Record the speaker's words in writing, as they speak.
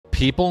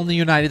People in the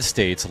United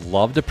States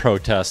love to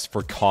protest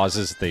for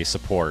causes they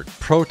support.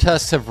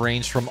 Protests have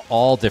ranged from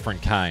all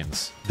different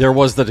kinds. There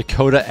was the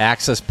Dakota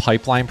Access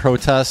Pipeline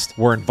protest,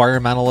 where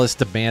environmentalists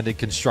demanded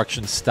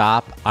construction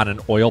stop on an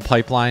oil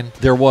pipeline.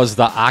 There was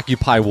the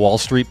Occupy Wall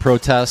Street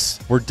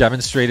protests, where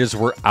demonstrators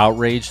were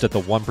outraged at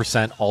the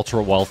 1%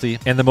 ultra-wealthy.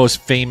 And the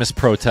most famous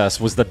protest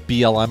was the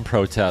BLM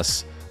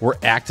protests, where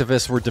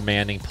activists were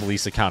demanding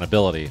police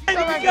accountability.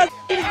 Because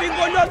it's been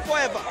going on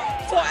forever.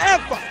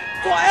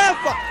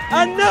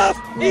 Enough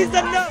is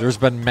enough. There's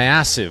been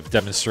massive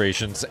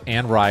demonstrations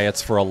and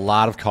riots for a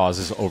lot of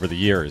causes over the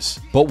years.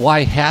 But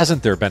why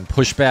hasn't there been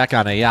pushback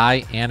on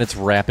AI and its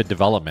rapid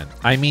development?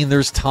 I mean,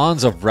 there's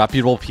tons of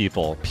reputable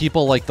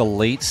people like the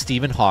late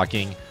Stephen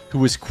Hawking, who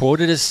was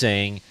quoted as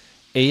saying,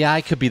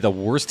 AI could be the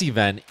worst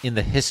event in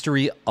the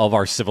history of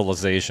our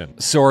civilization.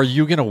 So are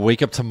you going to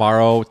wake up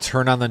tomorrow,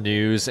 turn on the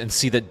news, and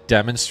see that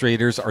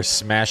demonstrators are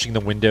smashing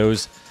the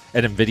windows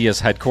at NVIDIA's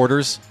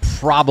headquarters?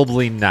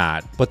 Probably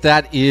not, but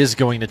that is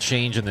going to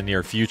change in the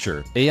near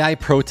future. AI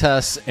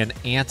protests and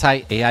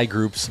anti-AI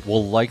groups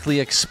will likely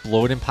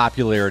explode in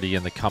popularity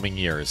in the coming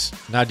years.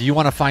 Now, do you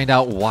want to find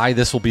out why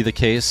this will be the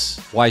case?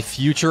 Why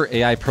future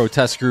AI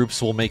protest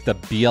groups will make the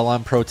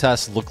BLM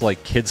protests look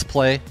like kids'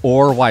 play?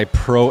 Or why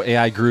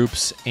pro-AI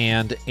groups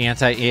and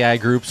anti-AI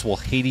groups will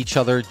hate each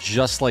other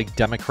just like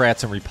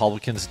Democrats and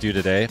Republicans do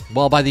today?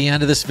 Well, by the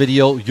end of this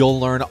video,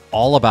 you'll learn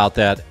all about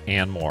that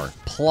and more.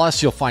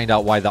 Plus, you'll find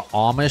out why the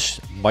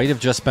Amish might have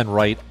just been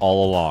right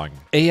all along.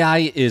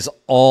 AI is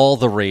all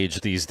the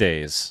rage these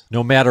days.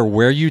 No matter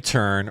where you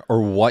turn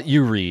or what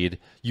you read,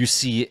 you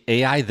see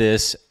AI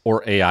this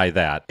or AI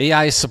that.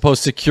 AI is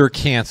supposed to cure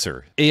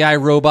cancer. AI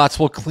robots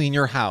will clean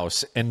your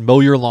house and mow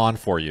your lawn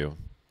for you.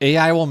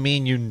 AI will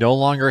mean you no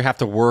longer have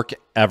to work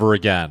ever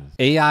again.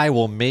 AI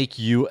will make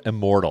you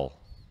immortal.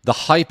 The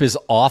hype is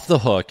off the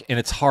hook, and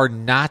it's hard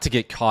not to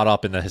get caught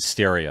up in the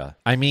hysteria.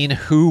 I mean,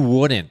 who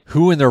wouldn't?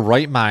 Who in their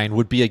right mind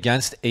would be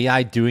against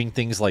AI doing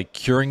things like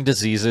curing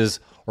diseases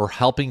or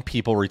helping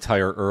people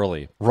retire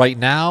early? Right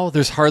now,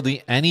 there's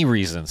hardly any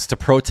reasons to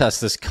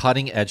protest this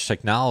cutting-edge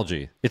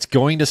technology. It's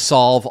going to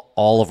solve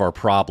all of our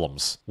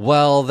problems.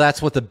 Well,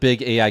 that's what the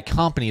big AI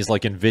companies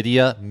like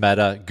NVIDIA,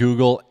 Meta,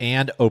 Google,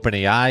 and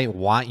OpenAI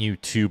want you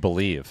to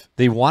believe.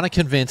 They want to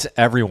convince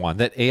everyone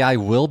that AI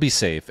will be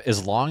safe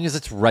as long as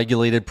it's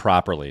regulated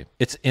properly.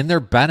 It's in their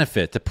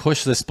benefit to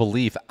push this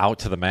belief out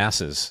to the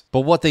masses.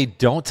 But what they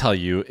don't tell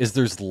you is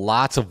there's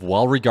lots of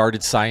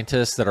well-regarded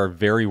scientists that are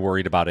very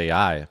worried about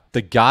AI.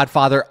 The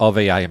godfather of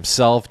AI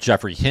himself,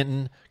 Jeffrey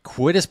Hinton,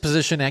 quit his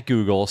position at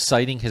Google,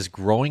 citing his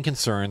growing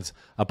concerns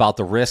about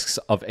the risks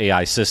of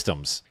AI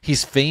systems.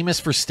 He's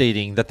famous for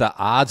stating that the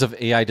odds of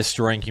AI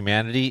destroying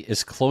humanity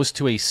is close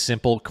to a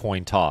simple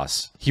coin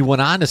toss. He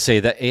went on to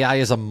say that AI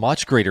is a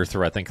much greater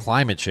threat than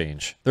climate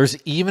change.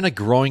 There's even a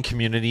growing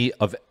community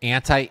of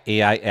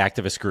anti-AI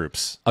activist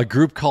groups. A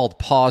group called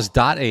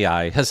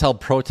Pause.ai has held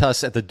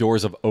protests at the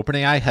doors of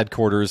OpenAI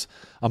headquarters,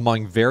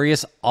 among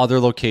various other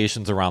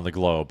locations around the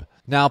globe.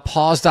 Now,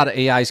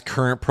 Pause.ai's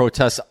current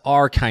protests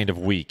are kind of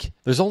weak.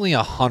 There's only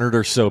 100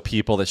 or so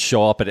people that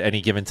show up at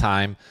any given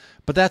time,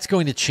 but that's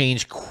going to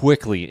change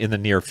quickly in the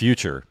near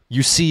future.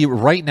 You see,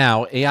 right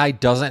now, AI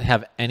doesn't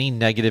have any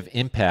negative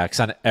impacts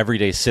on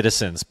everyday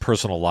citizens'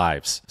 personal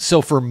lives.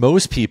 So for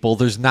most people,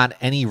 there's not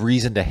any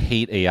reason to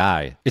hate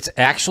AI. It's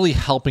actually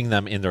helping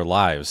them in their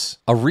lives.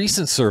 A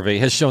recent survey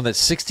has shown that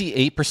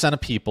 68%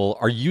 of people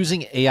are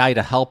using AI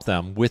to help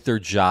them with their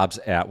jobs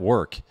at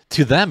work.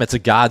 To them, it's a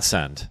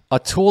godsend, a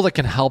tool that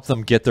can help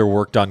them get their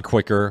work done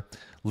quicker,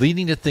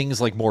 leading to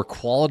things like more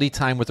quality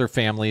time with their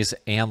families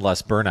and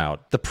less burnout.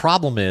 The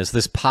problem is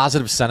this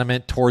positive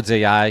sentiment towards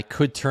AI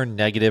could turn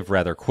negative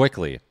rather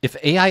quickly. If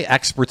AI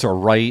experts are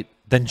right,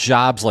 then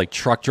jobs like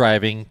truck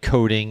driving,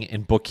 coding,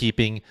 and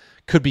bookkeeping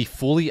could be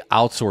fully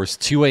outsourced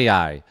to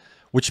AI,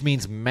 which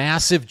means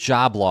massive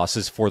job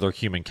losses for their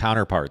human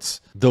counterparts.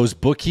 Those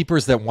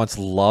bookkeepers that once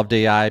loved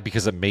AI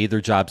because it made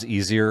their jobs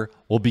easier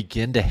will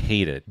begin to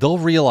hate it. They'll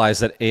realize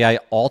that AI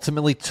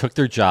ultimately took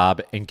their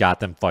job and got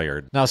them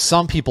fired. Now,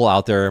 some people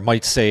out there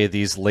might say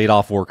these laid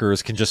off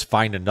workers can just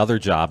find another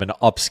job and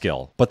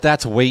upskill, but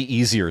that's way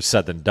easier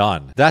said than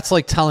done. That's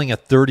like telling a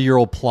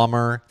 30-year-old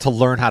plumber to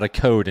learn how to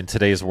code in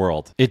today's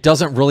world. It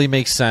doesn't really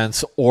make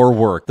sense or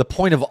work. The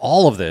point of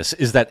all of this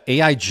is that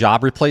AI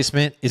job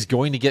replacement is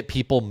going to get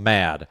people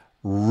mad.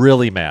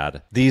 Really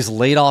mad. These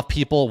laid off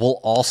people will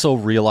also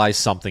realize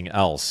something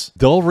else.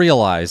 They'll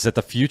realize that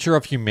the future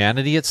of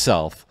humanity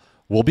itself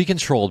will be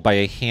controlled by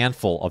a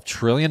handful of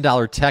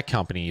trillion-dollar tech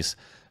companies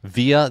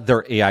via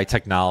their AI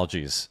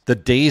technologies. The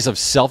days of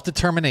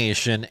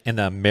self-determination and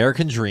the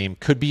American dream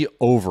could be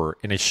over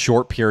in a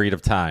short period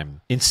of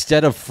time.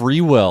 Instead of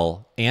free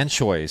will and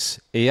choice,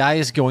 AI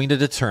is going to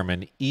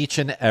determine each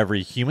and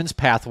every human's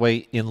pathway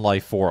in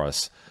life for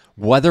us,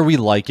 whether we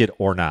like it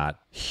or not.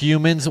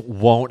 Humans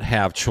won't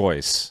have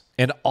choice.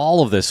 And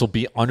all of this will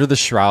be under the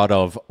shroud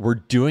of, we're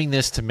doing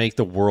this to make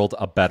the world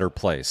a better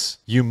place.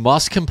 You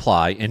must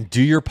comply and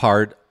do your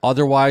part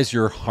Otherwise,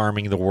 you're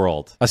harming the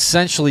world.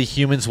 Essentially,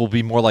 humans will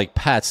be more like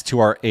pets to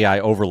our AI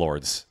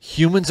overlords.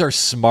 Humans are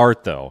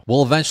smart, though.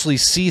 We'll eventually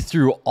see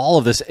through all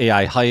of this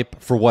AI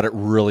hype for what it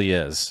really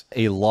is,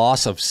 a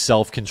loss of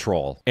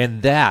self-control.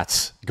 And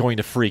that's going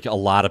to freak a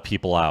lot of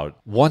people out.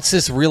 Once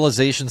this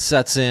realization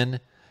sets in,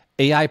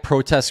 AI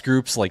protest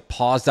groups like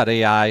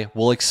Pause.ai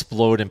will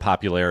explode in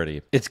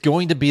popularity. It's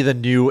going to be the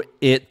new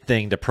it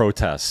thing to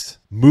protest.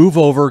 Move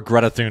over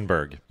Greta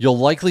Thunberg. You'll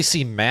likely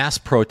see mass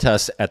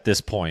protests at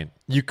this point.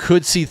 You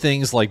could see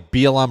things like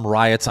BLM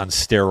riots on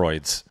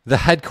steroids. The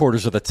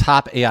headquarters of the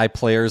top AI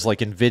players like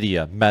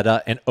Nvidia,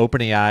 Meta, and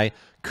OpenAI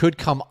could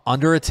come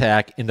under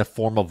attack in the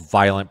form of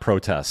violent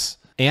protests.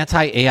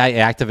 Anti-AI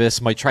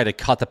activists might try to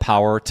cut the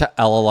power to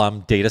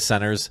LLM data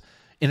centers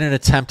in an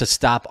attempt to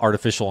stop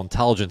artificial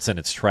intelligence in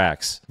its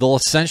tracks. They'll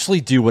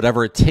essentially do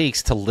whatever it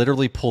takes to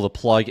literally pull the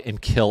plug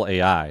and kill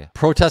AI.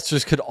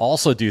 Protesters could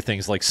also do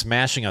things like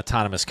smashing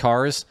autonomous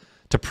cars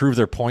to prove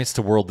their points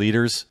to world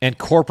leaders, and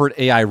corporate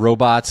AI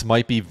robots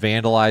might be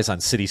vandalized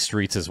on city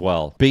streets as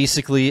well.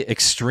 Basically,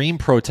 extreme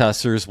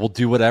protesters will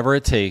do whatever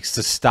it takes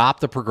to stop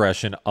the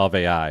progression of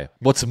AI.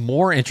 What's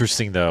more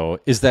interesting, though,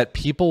 is that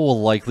people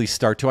will likely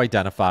start to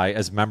identify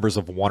as members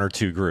of one or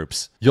two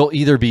groups. You'll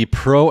either be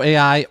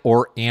pro-AI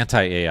or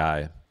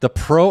anti-AI. The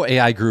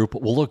pro-AI group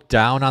will look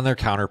down on their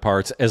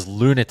counterparts as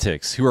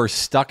lunatics who are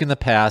stuck in the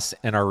past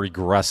and are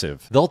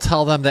regressive. They'll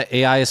tell them that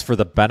AI is for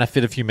the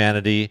benefit of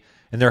humanity,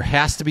 and there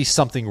has to be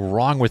something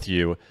wrong with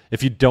you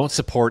if you don't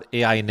support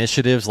AI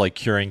initiatives like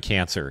curing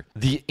cancer.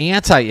 The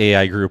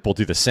anti-AI group will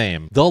do the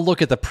same. They'll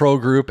look at the pro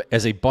group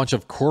as a bunch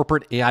of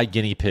corporate AI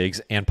guinea pigs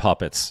and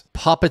puppets.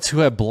 Puppets who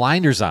have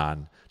blinders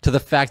on to the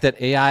fact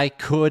that AI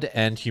could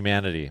end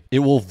humanity. It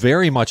will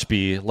very much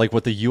be like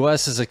what the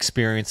US is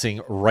experiencing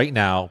right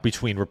now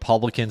between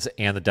Republicans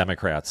and the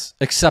Democrats.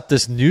 Except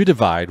this new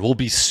divide will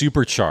be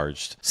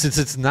supercharged, since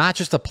it's not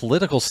just a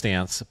political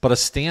stance, but a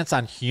stance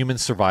on human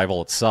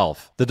survival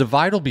itself. The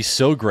divide will be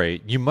so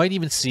great, you might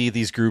even see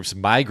these groups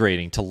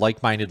migrating to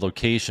like-minded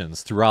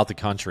locations throughout the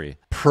country.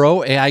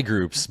 Pro-AI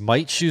groups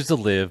might choose to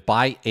live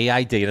by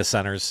AI data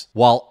centers,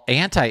 while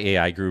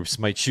anti-AI groups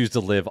might choose to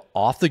live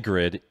off the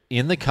grid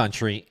in the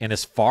country and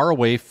as far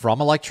away from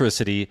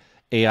electricity,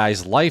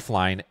 AI's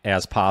lifeline,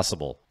 as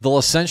possible. They'll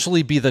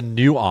essentially be the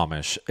new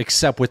Amish,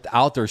 except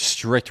without their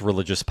strict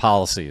religious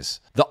policies.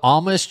 The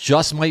Amish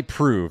just might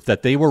prove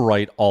that they were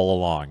right all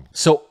along.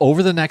 So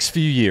over the next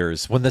few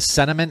years, when the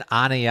sentiment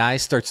on AI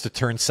starts to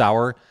turn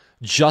sour,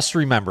 just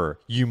remember,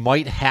 you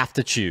might have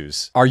to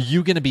choose. Are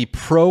you going to be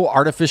pro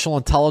artificial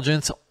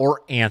intelligence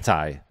or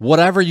anti?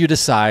 Whatever you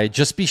decide,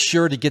 just be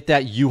sure to get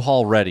that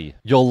U-Haul ready.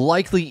 You'll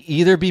likely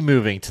either be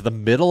moving to the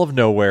middle of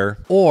nowhere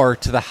or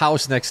to the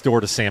house next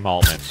door to Sam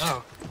Altman.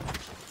 Oh.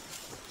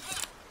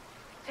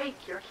 Take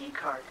your key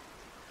card.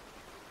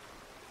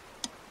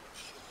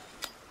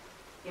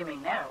 You may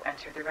now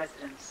enter the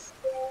residence.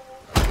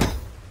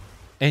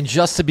 And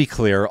just to be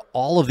clear,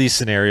 all of these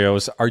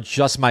scenarios are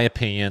just my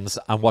opinions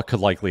on what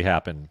could likely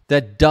happen.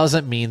 That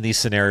doesn't mean these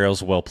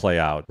scenarios will play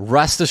out.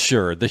 Rest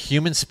assured, the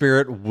human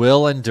spirit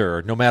will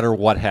endure no matter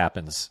what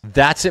happens.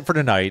 That's it for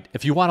tonight.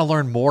 If you want to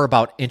learn more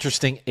about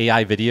interesting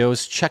AI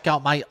videos, check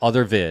out my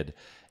other vid,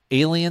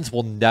 Aliens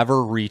Will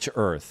Never Reach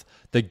Earth,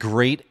 the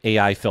Great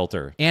AI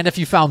Filter. And if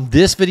you found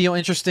this video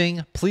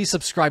interesting, please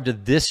subscribe to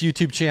this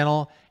YouTube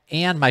channel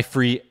and my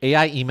free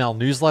AI email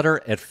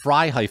newsletter at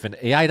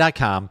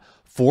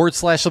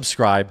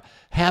fry-ai.com/subscribe.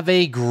 Have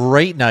a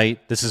great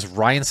night. This is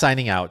Ryan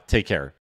signing out. Take care.